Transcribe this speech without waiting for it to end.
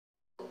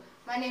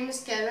My name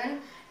is Kevin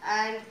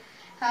and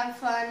have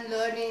fun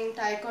learning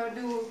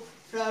Taekwondo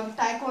from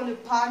Taekwondo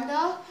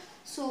Panda.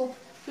 So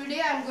today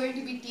I'm going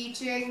to be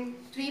teaching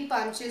 3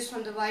 punches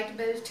from the white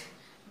belt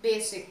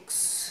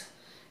basics.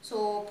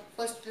 So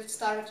first let's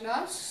start a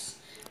class.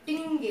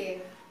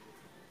 Tinge.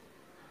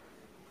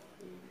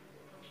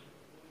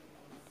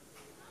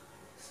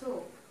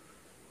 So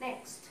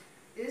next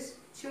is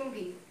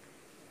Chungi.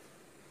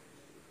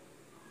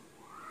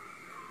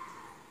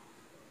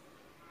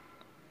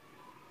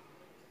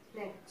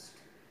 Next,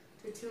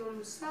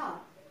 Tuchum Sa,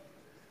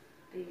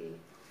 the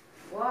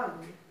 1.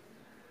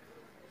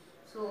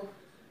 So,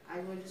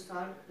 I'm going to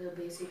start the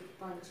basic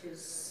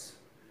punches.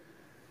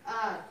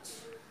 Arch,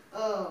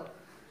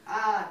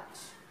 arch,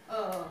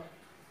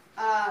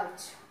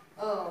 arch,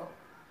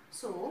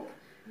 So,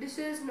 this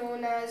is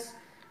known as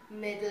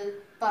middle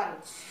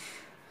punch.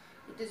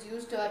 It is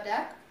used to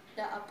attack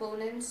the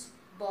opponent's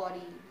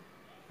body.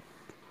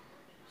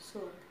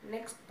 So,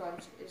 next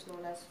punch is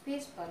known as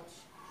face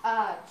punch.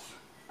 Arch,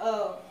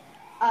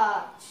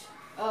 arch,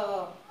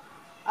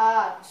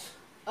 arch,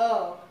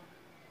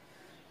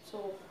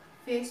 So,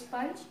 face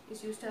punch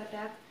is used to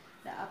attack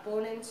the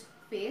opponent's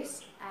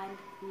face and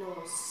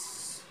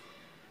nose.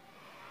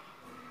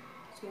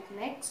 So,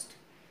 next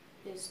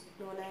is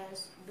known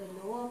as the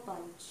lower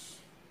punch.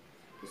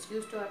 It's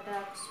used to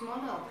attack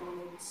smaller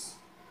opponents.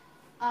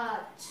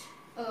 Arch,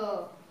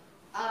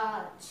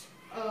 arch,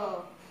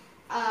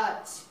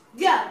 arch,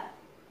 yeah.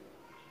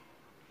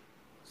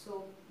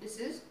 So this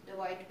is the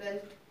white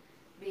belt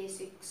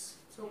basics.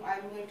 So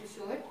I'm going to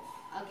show it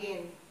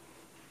again.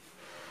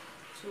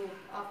 So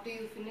after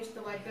you finish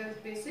the white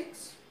belt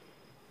basics,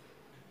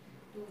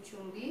 do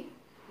Chungi,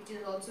 which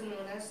is also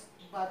known as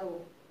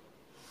Baro.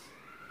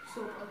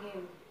 So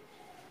again,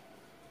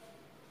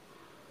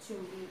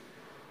 Chungi.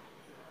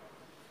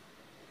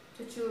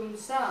 Tuchum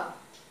Sa,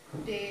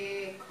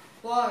 take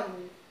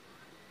 1.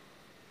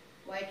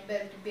 White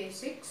belt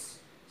basics,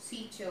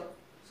 Sicha.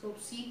 So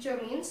Sicha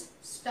means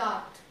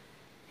start.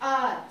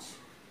 Arch,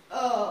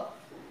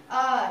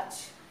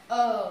 arch,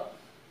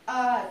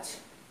 arch,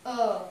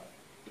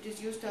 It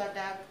is used to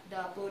attack the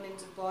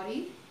opponent's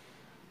body.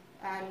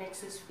 And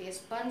next is face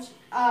punch.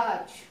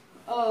 Arch,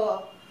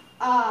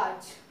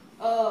 arch,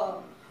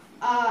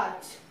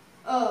 arch,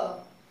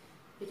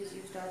 It is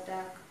used to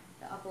attack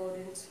the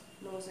opponent's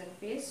nose and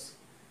face.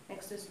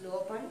 Next is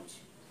lower punch.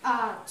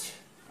 Arch,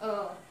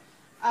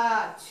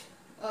 arch,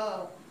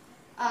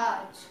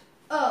 arch,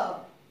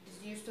 It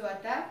is used to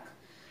attack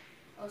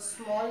a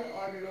small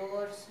or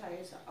lower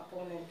size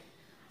opponent.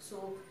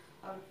 So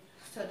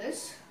after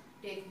this,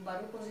 take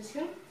Baro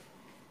position.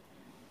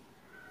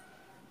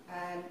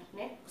 And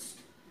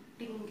next,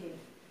 Tinge.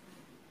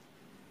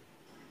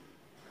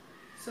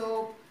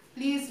 So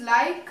please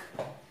like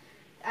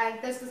and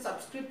press the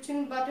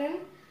subscription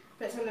button.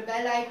 Press on the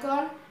bell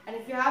icon. And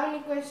if you have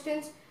any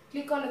questions,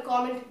 click on the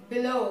comment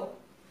below.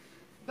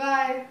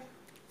 Bye.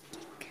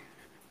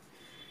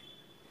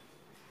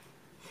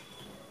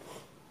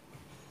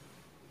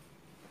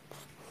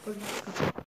 Okay.